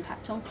positive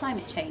impact on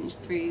climate change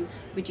through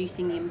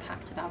reducing the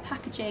impact of our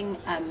packaging,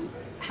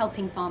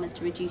 helping farmers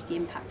to reduce the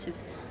impact of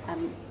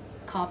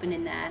carbon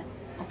in their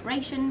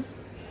operations.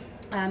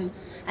 And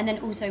then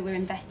also we're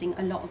investing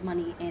a lot of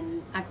money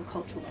in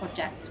agricultural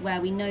projects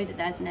where we know that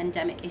there's an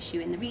endemic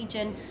issue in the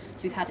region.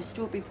 So we've had a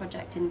strawberry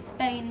project in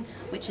Spain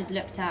which has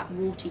looked at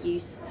water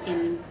use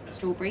in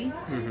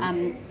strawberries,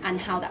 and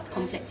how that's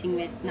conflicting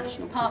with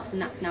national parks,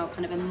 and that's now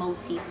kind of a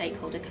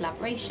multi-stakeholder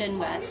collaboration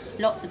where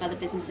lots of other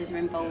businesses are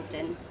involved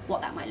in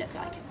what that might look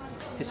like.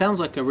 It sounds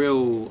like a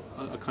real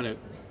kind of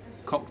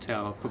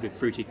cocktail, probably a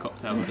fruity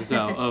cocktail as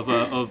well,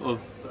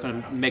 of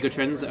kind of mega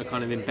trends that are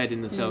kind of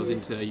embedding themselves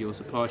into your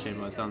supply chain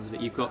by the sounds of it.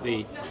 You've got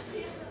the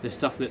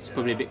stuff that's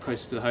probably a bit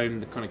closer to the home,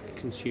 the kind of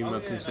consumer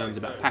concerns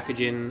about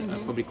packaging,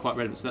 probably quite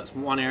relevant. So that's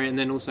one area, and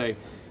then also,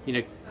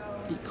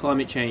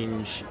 climate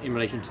change in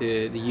relation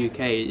to the UK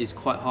is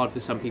quite hard for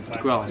some people to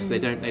grasp. They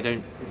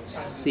don't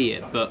see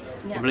it, but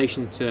in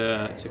relation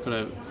to kind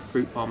of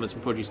fruit farmers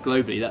and produce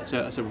globally,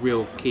 that's a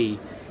real key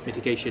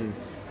mitigation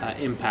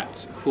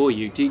impact for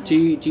you. Do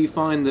you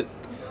find that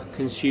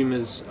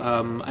consumers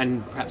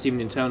and perhaps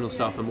even internal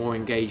staff are more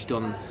engaged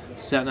on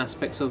certain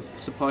aspects of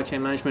supply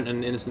chain management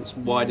and, in a sense,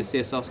 wider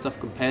CSR stuff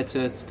compared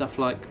to stuff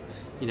like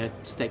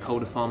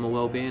stakeholder farmer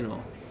well-being,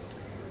 or?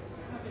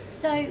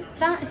 So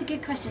that is a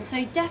good question.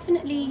 So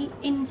definitely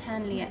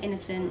internally at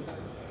Innocent,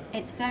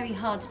 it's very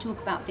hard to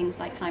talk about things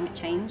like climate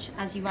change.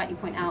 As you rightly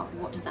point out,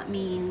 what does that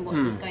mean? What's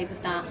the scope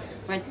of that?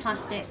 Whereas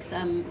plastics,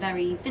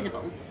 very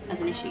visible as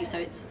an issue. So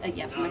it's,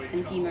 from a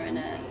consumer and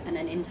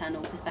an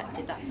internal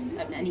perspective, that's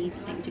an easy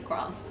thing to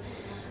grasp.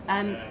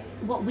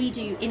 What we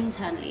do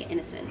internally at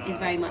Innocent is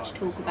very much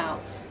talk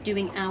about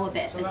doing our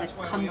bit as a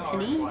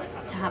company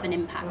to have an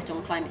impact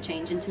on climate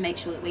change and to make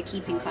sure that we're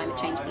keeping climate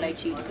change below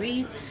 2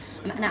 degrees.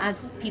 And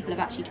as people have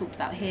actually talked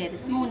about here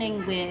this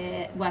morning,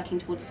 we're working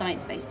towards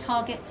science-based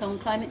targets on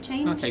climate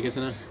change. Okay, good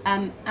to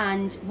know.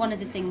 And one of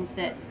the things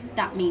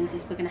that means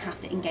is we're going to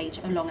have to engage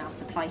along our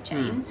supply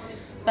chain.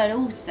 But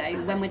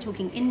also, when we're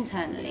talking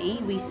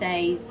internally, we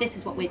say, this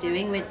is what we're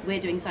doing.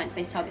 We're doing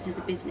science-based targets as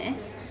a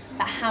business,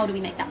 but how do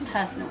we make that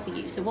personal for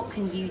you? So what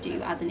can you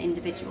do as an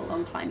individual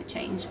on climate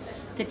change?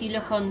 So if you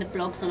look on the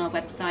blogs on our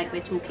website,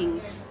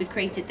 we've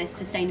created this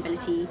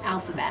sustainability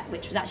alphabet,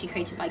 which was actually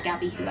created by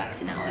Gabby, who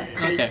works in our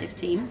creative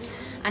team.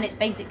 And it's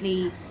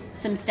basically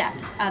some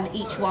steps,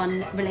 each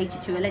one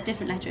related to a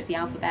different letter of the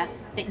alphabet,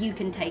 that you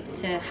can take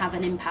to have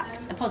an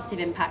impact, a positive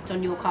impact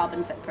on your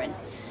carbon footprint.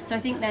 So I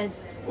think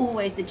there's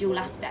always the dual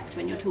aspect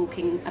when you're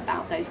talking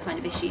about those kind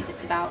of issues.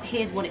 It's about,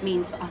 here's what it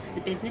means for us as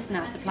a business and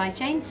our supply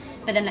chain,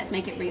 but then let's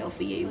make it real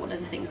for you. What are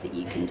the things that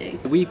you can do?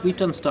 We've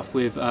done stuff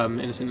with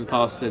Innocent in the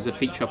past. There's a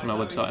feature up on our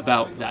website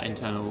about that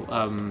internal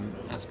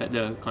aspect,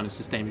 the kind of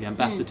sustainability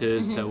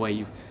ambassadors, the way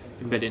you've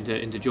embedded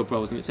into job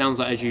roles. And it sounds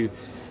like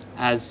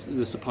as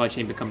the supply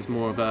chain becomes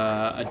more of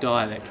a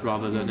dialect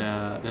rather than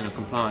a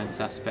compliance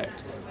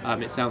aspect,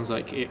 it sounds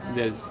like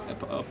there's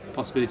a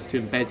possibility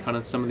to embed kind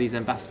of some of these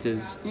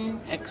ambassadors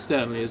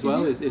externally as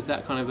well. Is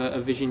that kind of a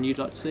vision you'd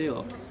like to see,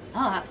 or?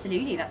 Oh,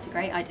 absolutely. That's a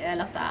great idea. I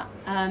love that.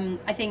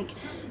 I think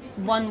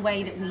one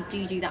way that we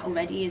do that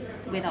already is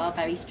with our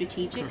very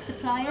strategic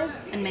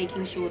suppliers and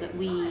making sure that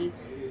we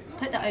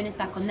put the onus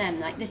back on them.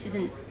 Like, this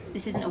isn't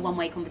a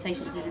one-way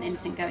conversation. This isn't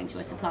Innocent going to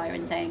a supplier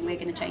and saying, we're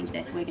going to change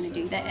this, we're going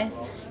to do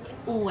this.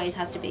 It always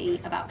has to be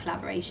about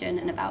collaboration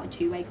and about a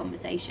two-way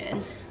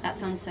conversation. That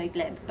sounds so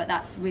glib, but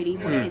that's really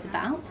what it is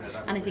about.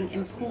 And I think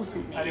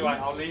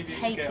importantly,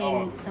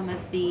 taking some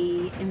of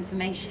the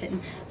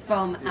information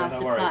from our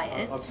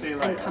suppliers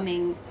and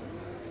coming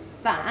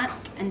back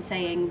and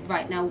saying,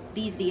 right, now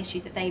these are the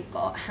issues that they've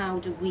got, how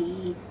do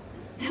we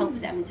help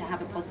them to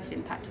have a positive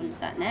impact on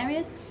certain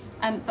areas,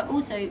 but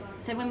also,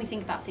 so when we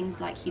think about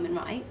things like human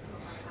rights,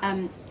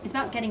 it's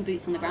about getting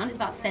boots on the ground. It's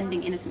about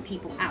sending Innocent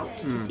people out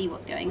to see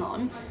what's going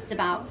on. It's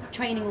about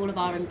training all of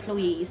our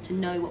employees to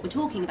know what we're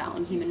talking about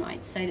on human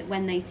rights, so that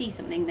when they see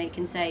something they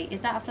can say,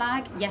 is that a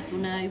flag, yes or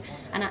no,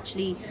 and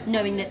actually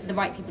knowing that the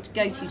right people to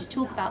go to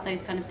talk about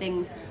those kind of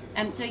things.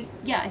 So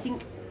yeah, I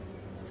think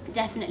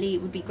definitely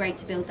it would be great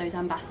to build those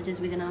ambassadors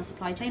within our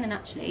supply chain, and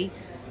actually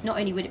not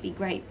only would it be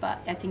great, but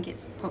I think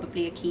it's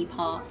probably a key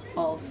part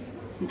of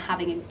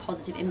having a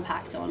positive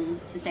impact on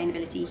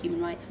sustainability,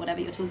 human rights, whatever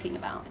you're talking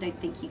about. I don't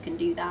think you can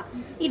do that,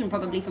 even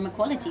probably from a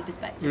quality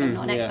perspective. I'm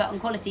not an expert on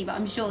quality, but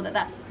I'm sure that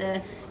that's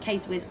the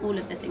case with all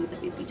of the things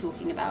that we'd be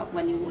talking about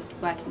when you're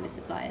working with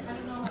suppliers.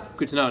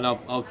 Good to know, and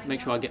I'll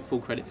make sure I get full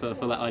credit for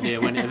that idea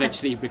when it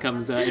eventually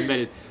becomes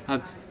embedded.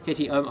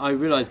 Katie, I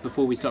realised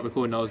before we start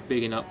recording I was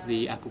bigging up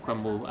the apple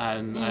crumble,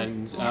 and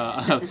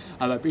I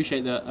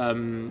appreciate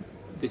that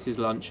this is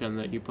lunch and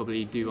that you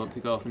probably do want to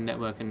go off and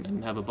network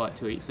and have a bite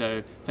to eat.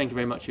 So thank you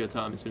very much for your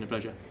time. It's been a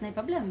pleasure. No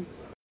problem.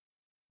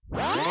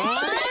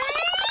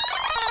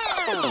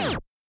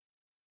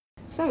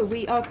 So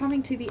we are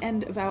coming to the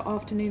end of our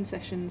afternoon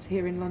sessions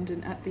here in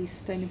London at the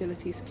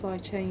Sustainability Supply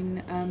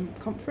Chain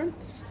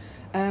Conference.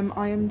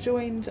 I am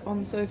joined on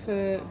the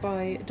sofa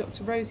by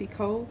Dr. Rosie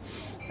Cole,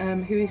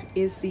 who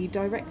is the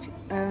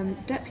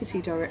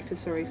Deputy Director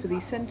for the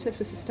Centre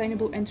for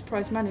Sustainable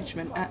Enterprise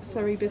Management at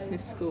Surrey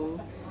Business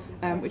School,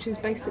 which is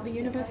based at the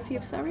University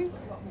of Surrey.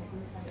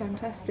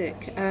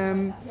 Fantastic.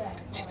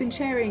 She's been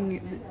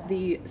chairing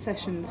the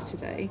sessions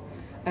today.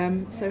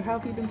 So how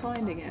have you been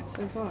finding it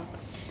so far?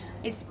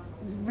 It's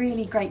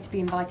really great to be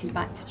invited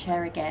back to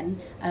chair again.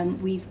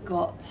 We've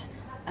got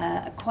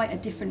quite a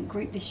different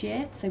group this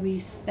year, so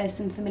there's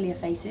some familiar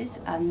faces,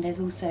 and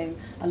there's also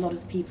a lot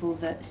of people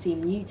that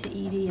seem new to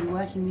ED and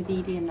working with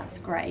ED, and that's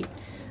great.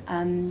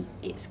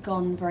 It's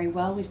gone very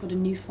well. We've got a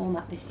new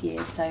format this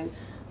year, so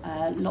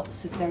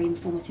lots of very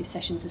informative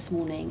sessions this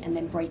morning and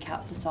then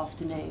breakouts this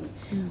afternoon.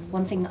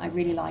 One thing that I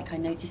really like, I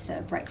noticed that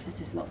at breakfast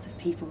there's lots of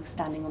people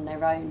standing on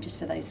their own just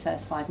for those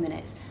first 5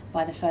 minutes.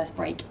 By the first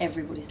break,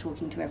 everybody's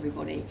talking to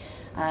everybody.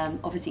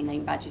 Obviously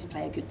name badges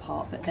play a good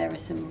part, but there are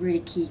some really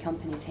key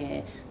companies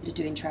here that are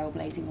doing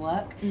trailblazing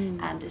work,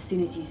 and as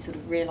soon as you sort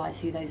of realise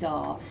who those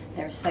are,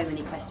 there are so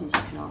many questions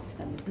you can ask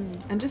them.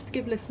 And just to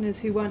give listeners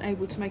who weren't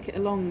able to make it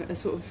along a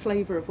sort of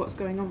flavour of what's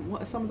going on,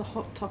 what are some of the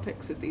hot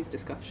topics of these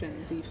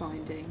discussions are you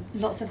finding?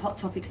 Lots of hot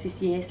topics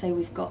this year. So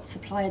we've got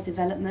supplier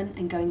development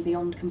and going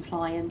beyond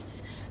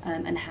compliance,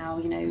 and how,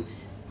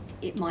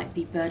 It might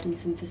be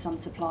burdensome for some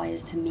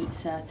suppliers to meet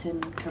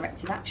certain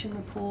corrective action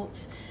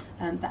reports,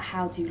 but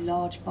how do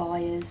large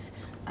buyers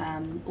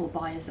or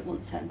buyers that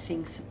want certain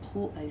things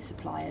support those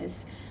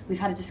suppliers? We've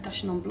had a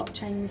discussion on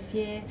blockchain this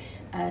year.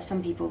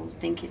 Some people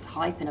think it's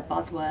hype and a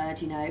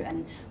buzzword,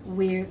 and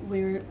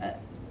we're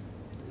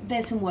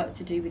there's some work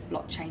to do with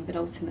blockchain, but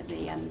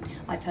ultimately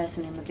I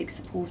personally am a big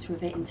supporter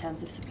of it in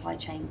terms of supply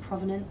chain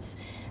provenance,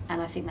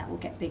 and I think that will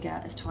get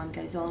bigger as time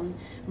goes on.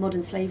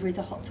 Modern slavery is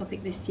a hot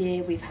topic this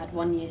year. We've had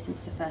 1 year since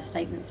the first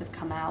statements have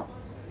come out,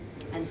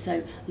 and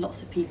so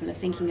lots of people are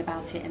thinking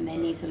about it, and there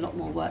needs a lot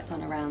more work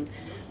done around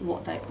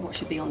what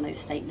should be on those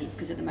statements,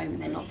 because at the moment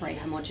they're not very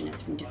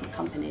homogenous from different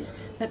companies,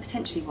 but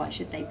potentially why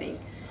should they be?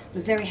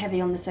 We're very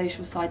heavy on the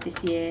social side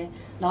this year.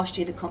 Last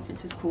year the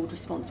conference was called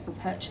Responsible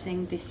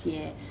Purchasing. This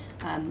year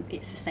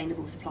it's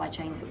Sustainable Supply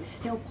Chains, but we're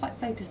still quite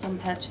focused on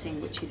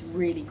purchasing, which is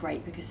really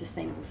great because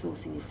sustainable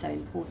sourcing is so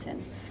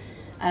important.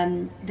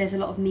 There's a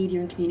lot of media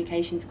and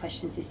communications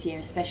questions this year,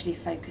 especially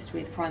focused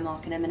with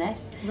Primark and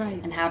M&S, right,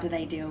 and how do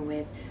they deal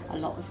with a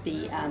lot of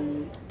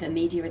the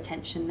media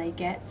attention they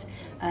get.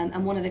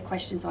 And one of the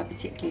questions I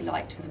particularly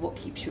liked was what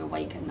keeps you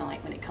awake at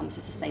night when it comes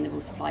to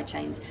sustainable supply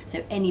chains.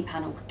 So any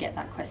panel could get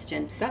that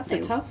question. That's a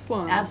tough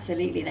one.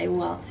 Absolutely, they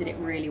all answered it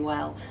really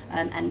well.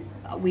 And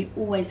we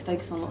always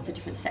focus on lots of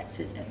different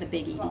sectors at the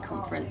big ED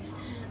conference,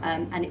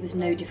 and it was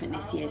no different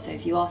this year. So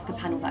if you ask a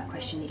panel that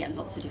question, you get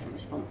lots of different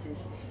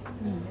responses.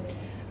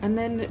 And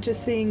then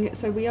just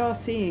we are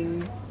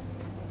seeing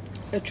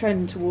a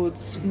trend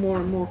towards more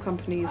and more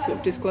companies sort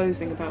of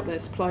disclosing about their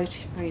supply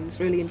chains,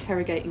 really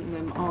interrogating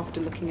them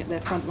after looking at their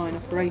frontline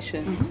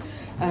operations,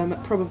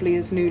 probably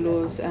as new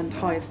laws and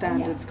higher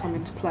standards come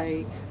into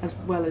play, as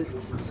well as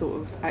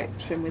sort of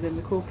action within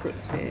the corporate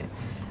sphere.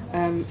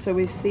 So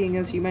we're seeing,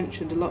 as you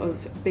mentioned, a lot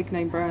of big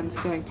name brands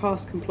going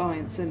past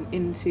compliance and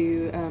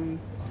into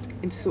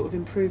sort of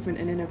improvement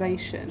and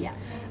innovation. Yeah.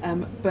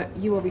 But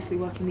you obviously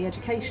work in the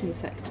education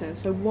sector,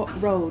 so what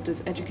role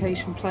does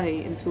education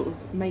play in sort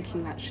of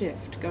making that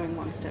shift, going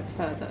one step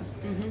further?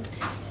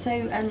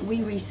 So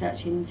we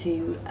research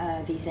into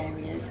these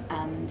areas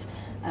and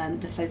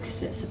the focus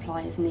that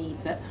suppliers need,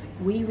 but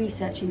we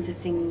research into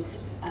things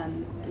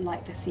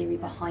like the theory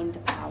behind the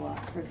power,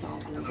 for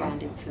example, and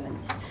brand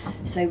influence.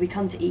 So we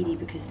come to ED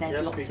because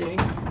there's lots of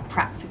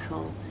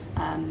practical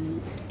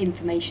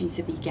information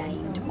to be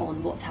gained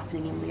on what's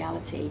happening in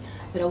reality,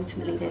 but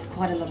ultimately there's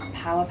quite a lot of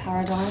power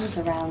paradigms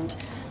around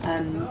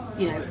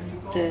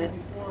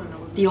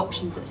the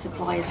options that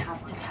suppliers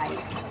have to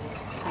take,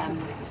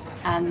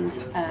 and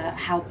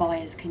how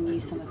buyers can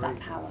use some of that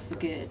power for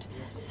good.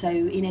 So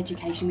in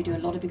education we do a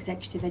lot of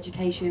executive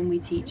education, we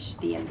teach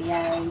the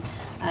MBA,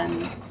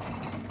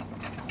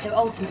 so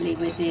ultimately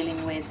we're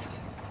dealing with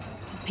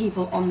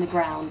people on the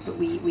ground, but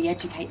we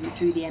educate them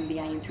through the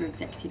MBA and through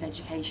executive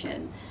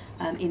education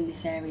in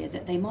this area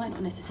that they might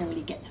not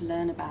necessarily get to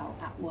learn about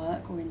at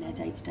work or in their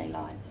day-to-day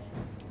lives.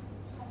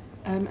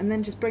 And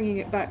then just bringing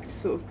it back to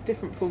sort of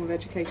different form of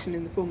education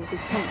in the form of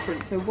this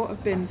conference, so what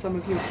have been some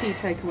of your key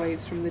takeaways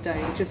from the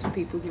day, just for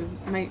people who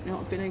may not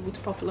have been able to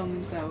pop along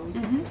themselves?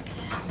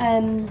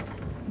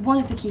 One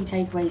of the key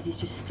takeaways is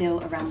just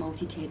still around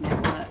multi-tiered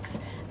networks,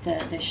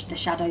 the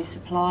shadow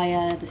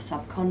supplier, the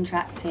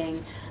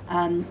subcontracting.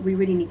 We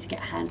really need to get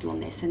a handle on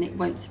this, and it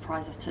won't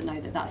surprise us to know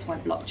that that's why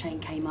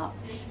blockchain came up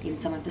in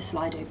some of the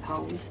Slido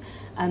polls.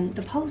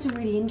 The polls are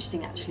really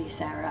interesting actually,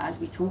 Sarah, as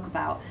we talk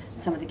about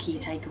some of the key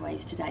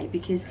takeaways today,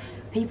 because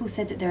people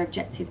said that their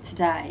objective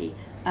today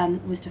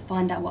was to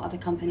find out what other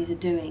companies are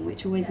doing,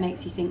 which always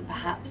makes you think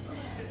perhaps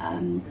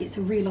it's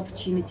a real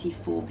opportunity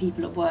for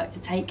people at work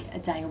to take a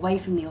day away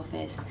from the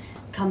office,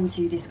 come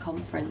to this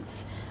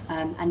conference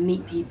and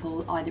meet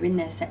people either in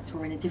their sector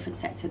or in a different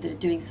sector that are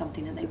doing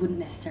something that they wouldn't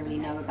necessarily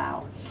know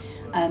about.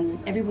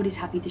 Everybody's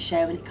happy to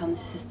share when it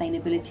comes to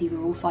sustainability.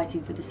 We're all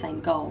fighting for the same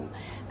goal,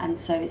 and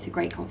so it's a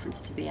great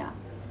conference to be at.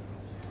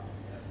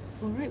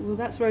 All right, well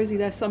that's Rosie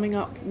there summing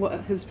up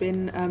what has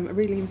been a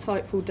really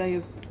insightful day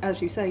of,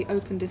 as you say,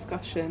 open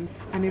discussion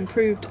and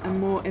improved and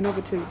more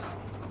innovative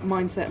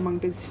mindset among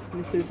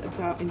businesses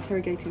about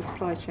interrogating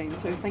supply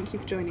chains. So thank you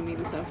for joining me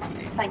this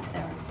afternoon. Thanks,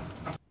 Sarah.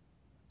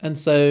 And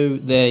so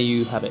there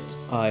you have it.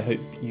 I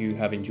hope you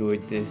have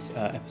enjoyed this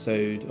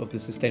episode of the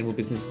Sustainable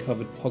Business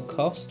Covered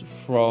podcast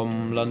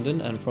from London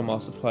and from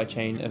our supply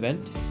chain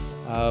event.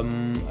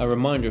 A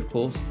reminder, of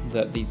course,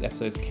 that these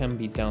episodes can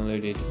be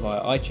downloaded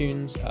via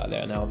iTunes. They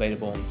are now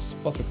available on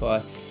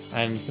Spotify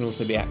and can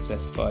also be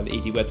accessed via the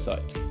ED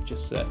website.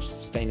 Just search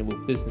Sustainable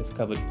Business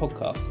Covered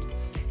podcast.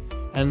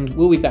 And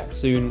we'll be back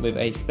soon with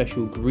a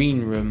special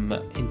Green Room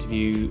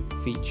interview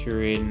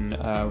featuring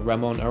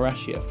Ramon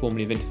Arashia,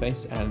 formerly of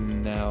Interface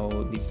and now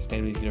the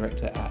Sustainability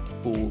Director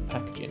at Ball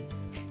Packaging.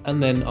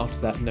 And then after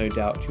that, no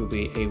doubt you'll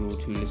be able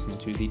to listen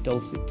to the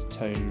dulcet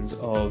tones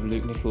of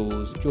Luke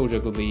Nichols, George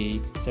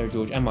Ogilvie, Sarah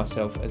George and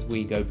myself as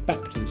we go back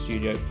to the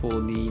studio for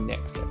the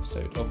next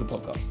episode of the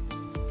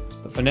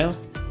podcast. But for now,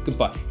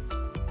 goodbye.